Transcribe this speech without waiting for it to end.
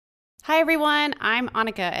Hi everyone, I'm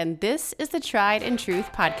Annika and this is the Tried and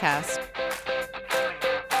Truth podcast.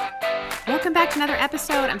 Welcome back to another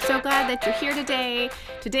episode. I'm so glad that you're here today.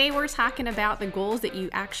 Today we're talking about the goals that you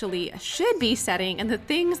actually should be setting and the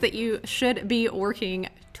things that you should be working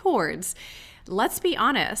towards. Let's be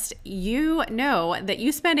honest, you know that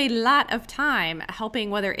you spend a lot of time helping,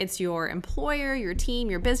 whether it's your employer, your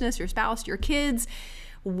team, your business, your spouse, your kids,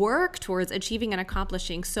 work towards achieving and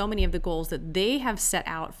accomplishing so many of the goals that they have set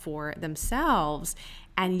out for themselves.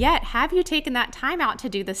 And yet, have you taken that time out to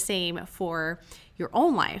do the same for your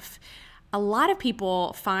own life? A lot of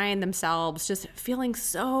people find themselves just feeling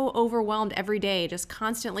so overwhelmed every day, just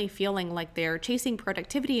constantly feeling like they're chasing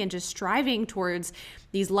productivity and just striving towards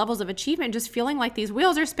these levels of achievement, just feeling like these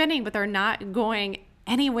wheels are spinning, but they're not going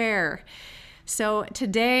anywhere. So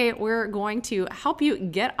today we're going to help you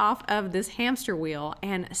get off of this hamster wheel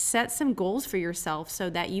and set some goals for yourself so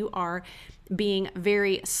that you are being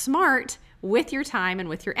very smart with your time and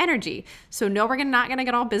with your energy. So no, we're not going to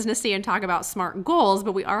get all businessy and talk about smart goals,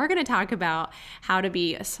 but we are going to talk about how to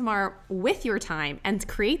be smart with your time and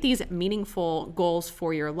create these meaningful goals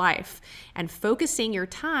for your life and focusing your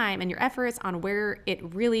time and your efforts on where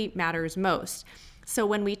it really matters most. So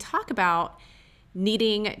when we talk about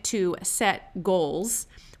needing to set goals,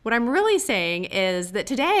 what I'm really saying is that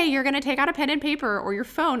today you're going to take out a pen and paper or your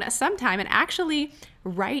phone sometime and actually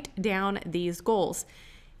write down these goals.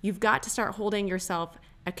 You've got to start holding yourself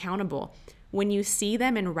accountable. When you see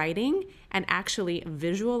them in writing and actually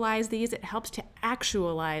visualize these, it helps to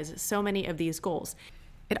actualize so many of these goals.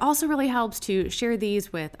 It also really helps to share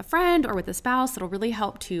these with a friend or with a spouse. It'll really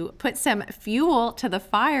help to put some fuel to the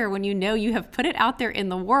fire when you know you have put it out there in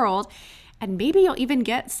the world. And maybe you'll even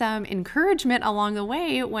get some encouragement along the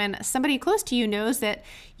way when somebody close to you knows that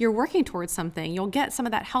you're working towards something. You'll get some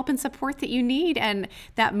of that help and support that you need and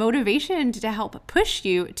that motivation to help push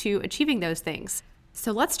you to achieving those things.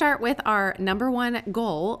 So let's start with our number one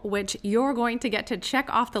goal, which you're going to get to check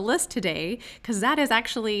off the list today, because that is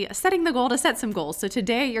actually setting the goal to set some goals. So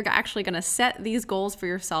today you're actually going to set these goals for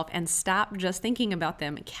yourself and stop just thinking about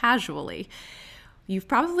them casually. You've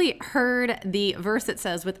probably heard the verse that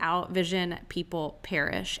says, without vision, people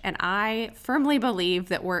perish. And I firmly believe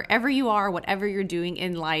that wherever you are, whatever you're doing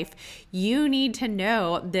in life, you need to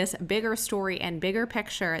know this bigger story and bigger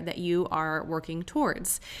picture that you are working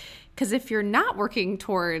towards. Because if you're not working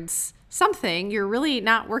towards something, you're really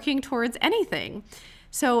not working towards anything.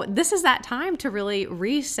 So this is that time to really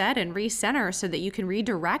reset and recenter so that you can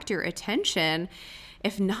redirect your attention.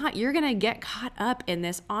 If not, you're going to get caught up in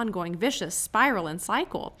this ongoing vicious spiral and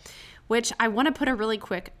cycle, which I want to put a really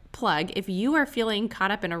quick plug. If you are feeling caught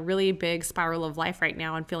up in a really big spiral of life right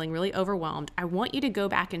now and feeling really overwhelmed, I want you to go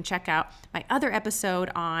back and check out my other episode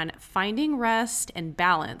on finding rest and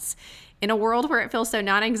balance in a world where it feels so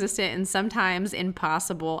non-existent and sometimes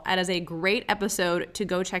impossible. That is a great episode to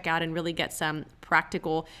go check out and really get some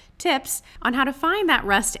practical tips on how to find that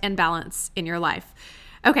rest and balance in your life.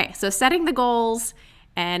 Okay, so setting the goals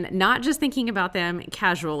and not just thinking about them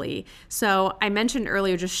casually. So I mentioned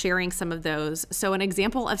earlier just sharing some of those. So an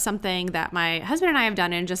example of something that my husband and I have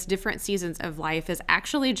done in just different seasons of life is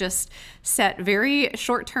actually just set very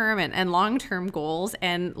short-term and long-term goals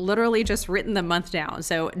and literally just written the month down.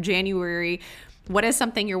 So January, what is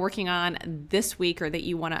something you're working on this week or that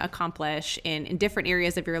you want to accomplish in different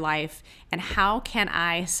areas of your life? And how can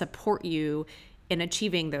I support you in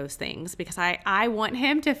achieving those things? Because I want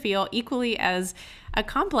him to feel equally as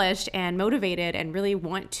accomplished and motivated and really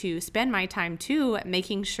want to spend my time too,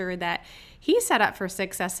 making sure that he's set up for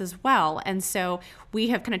success as well. And so we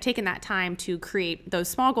have kind of taken that time to create those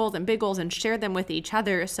small goals and big goals and share them with each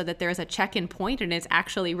other so that there's a check-in point and it's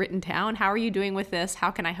actually written down. How are you doing with this?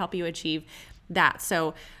 How can I help you achieve that?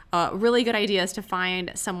 So really good idea is to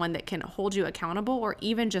find someone that can hold you accountable or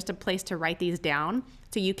even just a place to write these down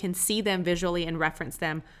so you can see them visually and reference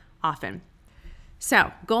them often.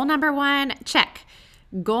 So goal number one, check.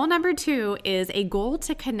 Goal number two is a goal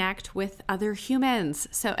to connect with other humans.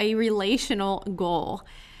 So a relational goal.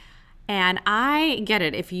 And I get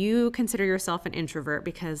it if you consider yourself an introvert,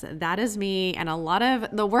 because that is me. And a lot of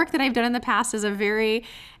the work that I've done in the past is a very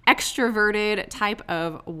extroverted type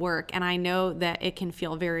of work. And I know that it can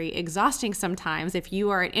feel very exhausting sometimes if you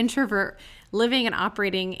are an introvert living and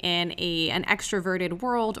operating in an extroverted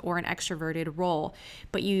world or an extroverted role.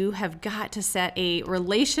 But you have got to set a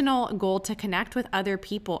relational goal to connect with other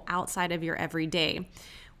people outside of your everyday.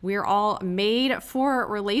 We're all made for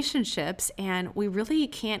relationships, and we really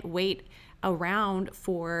can't wait around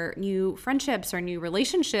for new friendships or new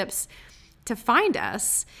relationships to find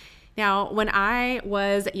us. Now, when I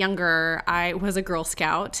was younger, I was a Girl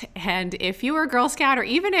Scout. And if you were a Girl Scout, or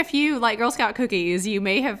even if you like Girl Scout cookies, you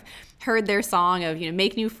may have heard their song of,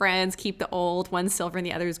 make new friends, keep the old, one's silver and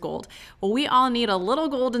the other's gold. Well, we all need a little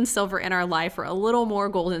gold and silver in our life, or a little more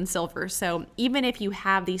gold and silver. So even if you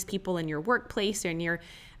have these people in your workplace or in your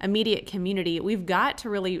immediate community, we've got to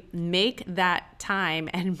really make that time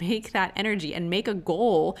and make that energy and make a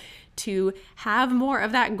goal to have more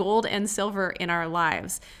of that gold and silver in our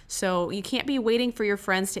lives. So you can't be waiting for your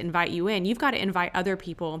friends to invite you in. You've got to invite other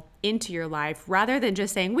people into your life rather than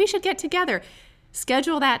just saying, we should get together.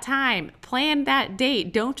 Schedule that time, plan that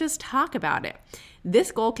date. Don't just talk about it.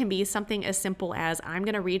 This goal can be something as simple as I'm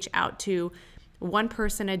going to reach out to one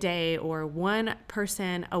person a day or one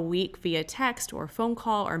person a week via text or phone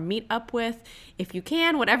call, or meet up with, if you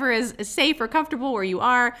can, whatever is safe or comfortable where you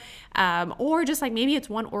are, or just like maybe it's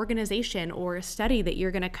one organization or a study that you're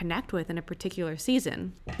going to connect with in a particular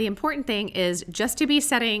season. The important thing is just to be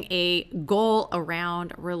setting a goal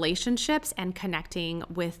around relationships and connecting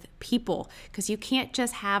with people, because you can't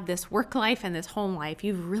just have this work life and this home life.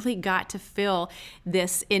 You've really got to feel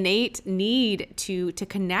this innate need to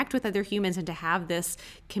connect with other humans and to have this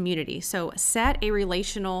community. So set a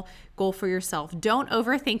relational goal for yourself. Don't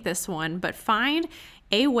overthink this one, but find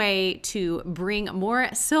a way to bring more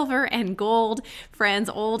silver and gold friends,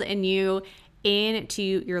 old and new,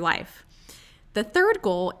 into your life. The third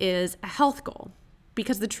goal is a health goal,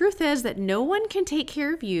 because the truth is that no one can take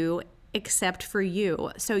care of you except for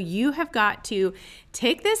you. So you have got to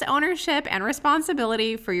take this ownership and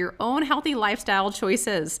responsibility for your own healthy lifestyle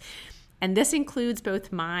choices. And this includes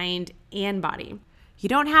both mind and body. You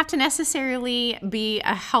don't have to necessarily be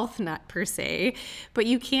a health nut per se, but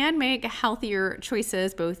you can make healthier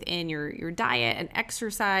choices both in your diet and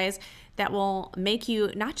exercise that will make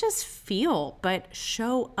you not just feel, but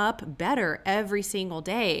show up better every single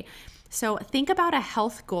day. So think about a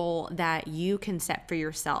health goal that you can set for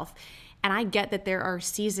yourself. And I get that there are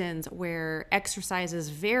seasons where exercise is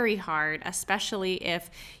very hard, especially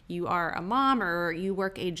if you are a mom or you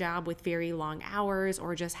work a job with very long hours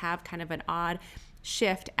or just have kind of an odd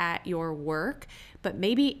shift at your work. But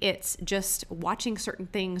maybe it's just watching certain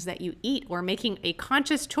things that you eat, or making a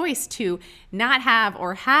conscious choice to not have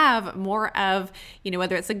or have more of,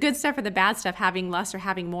 whether it's the good stuff or the bad stuff, having less or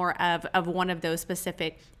having more of one of those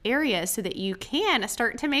specific areas, so that you can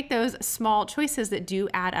start to make those small choices that do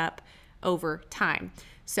add up over time.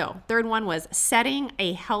 So third one was setting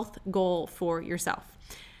a health goal for yourself.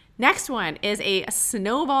 Next one is a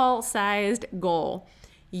snowball-sized goal.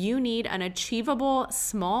 You need an achievable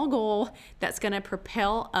small goal that's going to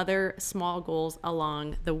propel other small goals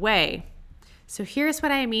along the way. So here's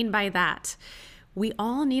what I mean by that. We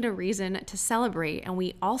all need a reason to celebrate, and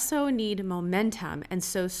we also need momentum. And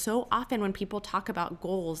so often when people talk about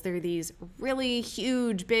goals, they're these really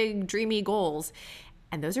huge, big, dreamy goals.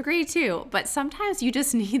 And those are great too, but sometimes you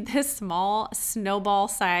just need this small snowball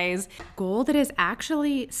size goal that is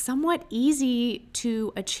actually somewhat easy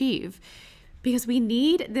to achieve, because we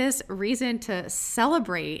need this reason to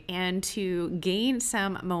celebrate and to gain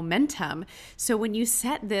some momentum. So when you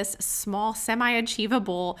set this small,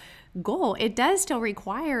 semi-achievable goal, it does still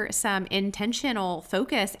require some intentional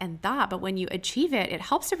focus and thought, but when you achieve it, it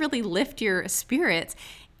helps to really lift your spirits.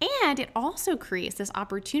 And it also creates this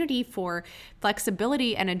opportunity for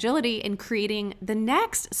flexibility and agility in creating the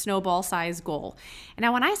next snowball-sized goal. And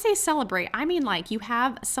now when I say celebrate, I mean like you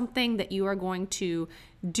have something that you are going to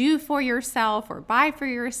do for yourself or buy for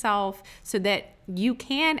yourself, so that you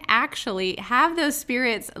can actually have those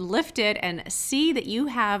spirits lifted and see that you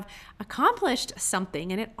have accomplished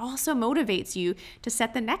something. And it also motivates you to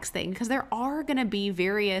set the next thing, because there are going to be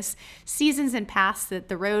various seasons and paths that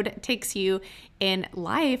the road takes you in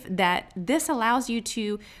life, that this allows you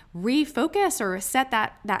to refocus or set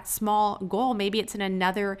that small goal. Maybe it's in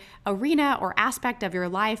another arena or aspect of your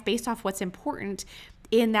life based off what's important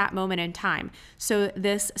in that moment in time. So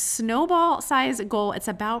this snowball size goal, it's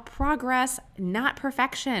about progress, not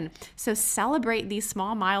perfection. So celebrate these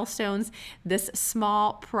small milestones, this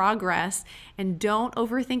small progress, and don't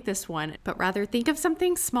overthink this one, but rather think of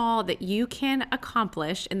something small that you can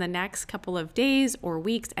accomplish in the next couple of days or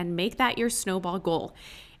weeks and make that your snowball goal.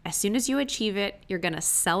 As soon as you achieve it, you're going to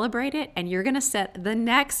celebrate it, and you're going to set the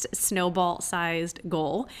next snowball-sized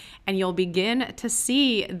goal, and you'll begin to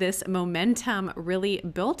see this momentum really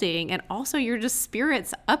building, and also your just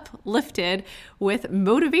spirits uplifted with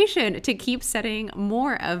motivation to keep setting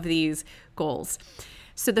more of these goals.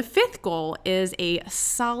 So the fifth goal is a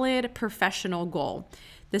solid professional goal.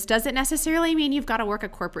 This doesn't necessarily mean you've got to work a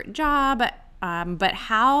corporate job. but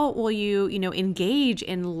how will you, engage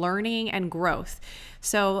in learning and growth?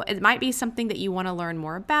 So it might be something that you want to learn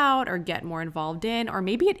more about or get more involved in, or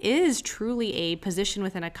maybe it is truly a position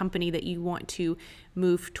within a company that you want to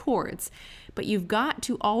move towards. But you've got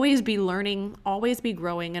to always be learning, always be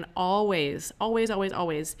growing, and always, always, always,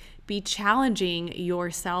 always be challenging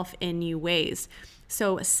yourself in new ways.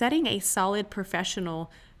 So setting a solid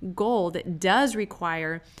professional goal that does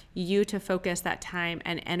require you to focus that time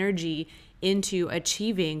and energy into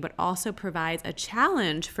achieving, but also provides a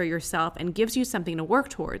challenge for yourself and gives you something to work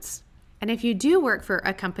towards. And if you do work for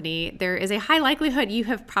a company, there is a high likelihood you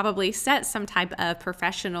have probably set some type of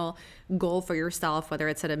professional goal for yourself, whether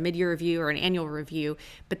it's at a mid-year review or an annual review.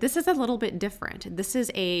 But this is a little bit different. This is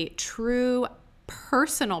a true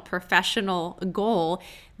personal professional goal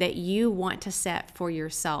that you want to set for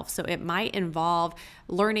yourself. So it might involve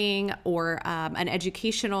learning or an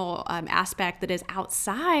educational aspect that is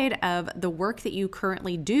outside of the work that you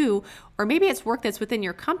currently do, or maybe it's work that's within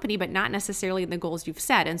your company, but not necessarily the goals you've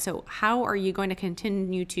set. And so how are you going to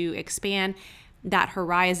continue to expand that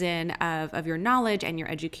horizon of your knowledge and your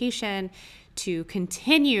education to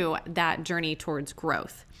continue that journey towards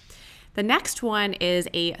growth? The next one is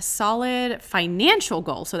a solid financial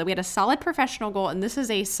goal. So that we had a solid professional goal, and this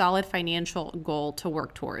is a solid financial goal to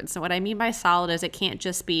work towards. So what I mean by solid is it can't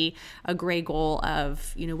just be a gray goal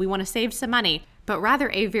of, we want to save some money, but rather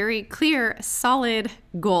a very clear, solid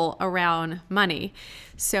goal around money.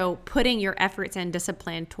 So putting your efforts and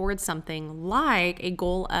discipline towards something like a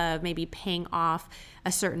goal of maybe paying off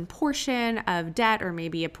a certain portion of debt, or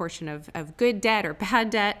maybe a portion of good debt or bad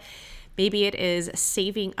debt. Maybe it is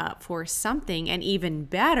saving up for something, and even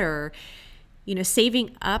better,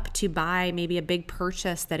 saving up to buy maybe a big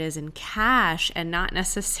purchase that is in cash and not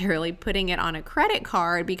necessarily putting it on a credit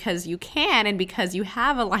card because you can and because you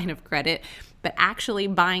have a line of credit, but actually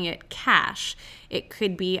buying it cash. It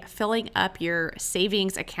could be filling up your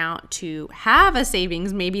savings account to have a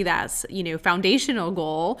savings. Maybe that's, foundational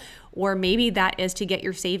goal, or maybe that is to get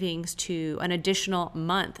your savings to an additional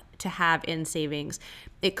month to have in savings.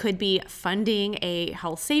 It could be funding a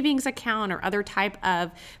health savings account or other type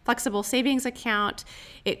of flexible savings account.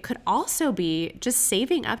 It could also be just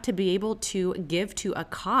saving up to be able to give to a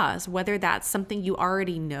cause, whether that's something you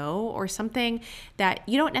already know or something that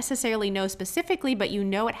you don't necessarily know specifically, but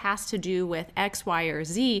it has to do with X, Y, or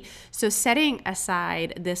Z. So setting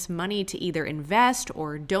aside this money to either invest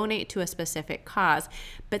or donate to a specific cause,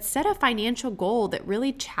 but set a financial goal that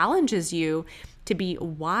really challenges you to be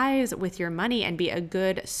wise with your money and be a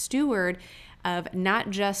good steward of not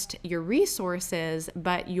just your resources,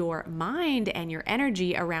 but your mind and your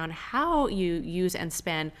energy around how you use and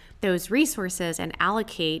spend those resources and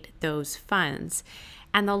allocate those funds.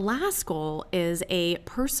 And the last goal is a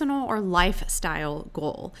personal or lifestyle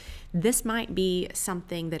goal. This might be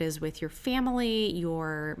something that is with your family,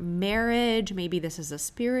 your marriage. Maybe this is a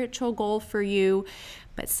spiritual goal for you,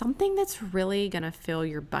 but something that's really going to fill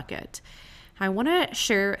your bucket. I want to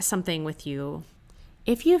share something with you.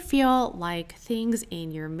 If you feel like things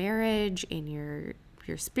in your marriage, in your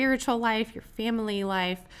spiritual life, your family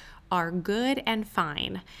life are good and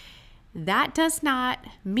fine, that does not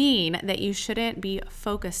mean that you shouldn't be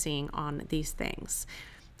focusing on these things.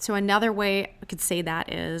 So another way I could say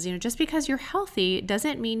that is, just because you're healthy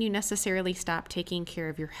doesn't mean you necessarily stop taking care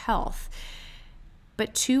of your health.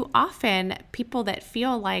 But too often, people that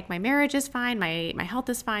feel like my marriage is fine, my health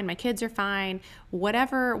is fine, my kids are fine,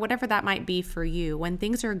 whatever that might be for you, when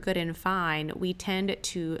things are good and fine, we tend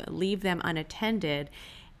to leave them unattended.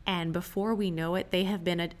 And before we know it, they have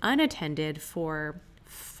been unattended for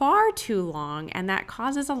far too long, and that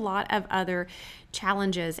causes a lot of other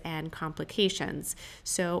challenges and complications.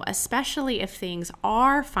 So especially if things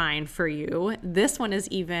are fine for you, this one is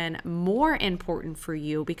even more important for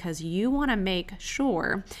you because you want to make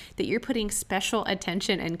sure that you're putting special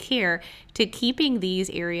attention and care to keeping these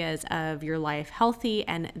areas of your life healthy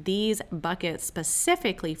and these buckets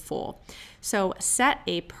specifically full. So set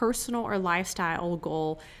a personal or lifestyle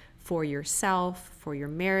goal for yourself, for your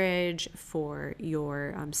marriage, for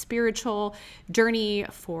your spiritual journey,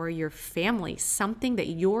 for your family, something that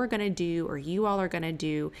you're going to do or you all are going to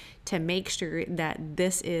do to make sure that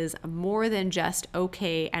this is more than just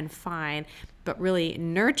okay and fine, but really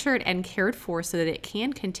nurtured and cared for so that it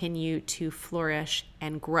can continue to flourish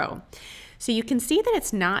and grow. So you can see that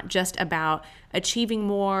it's not just about achieving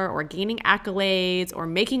more or gaining accolades or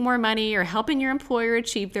making more money or helping your employer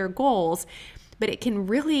achieve their goals. But it can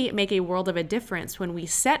really make a world of a difference when we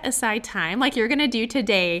set aside time, like you're going to do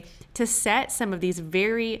today, to set some of these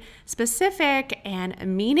very specific and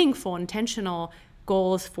meaningful, intentional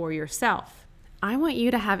goals for yourself. I want you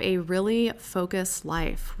to have a really focused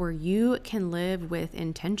life where you can live with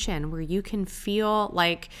intention, where you can feel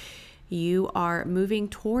like you are moving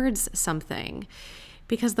towards something,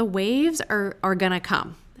 because the waves are going to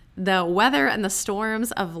come. The weather and the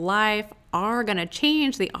storms of life are going to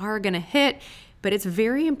change. They are going to hit. But it's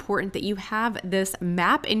very important that you have this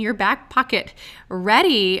map in your back pocket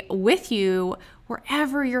ready with you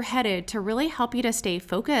wherever you're headed to really help you to stay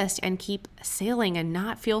focused and keep sailing and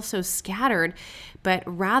not feel so scattered, but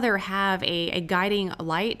rather have a guiding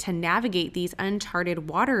light to navigate these uncharted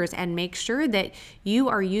waters and make sure that you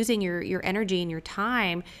are using your energy and your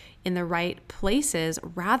time in the right places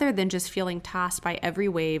rather than just feeling tossed by every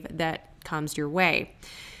wave that comes your way.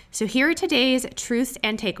 So here are today's truths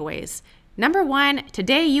and takeaways. Number 1,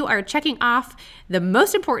 today you are checking off the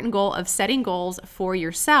most important goal of setting goals for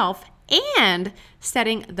yourself and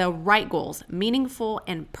setting the right goals, meaningful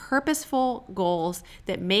and purposeful goals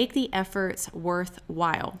that make the efforts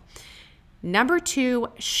worthwhile. Number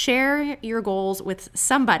 2, share your goals with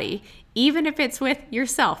somebody, even if it's with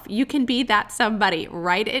yourself. You can be that somebody.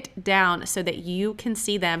 Write it down so that you can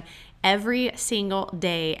see them every single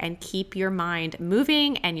day and keep your mind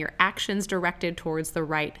moving and your actions directed towards the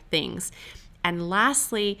right things. And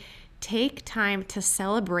lastly, take time to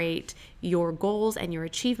celebrate your goals and your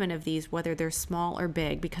achievement of these, whether they're small or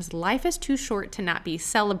big, because life is too short to not be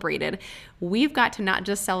celebrated. We've got to not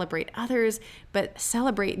just celebrate others, but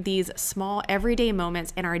celebrate these small everyday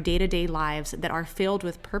moments in our day-to-day lives that are filled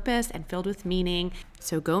with purpose and filled with meaning.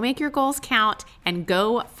 So go make your goals count and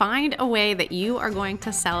go find a way that you are going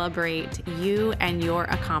to celebrate you and your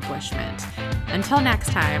accomplishment. Until next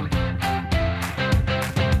time.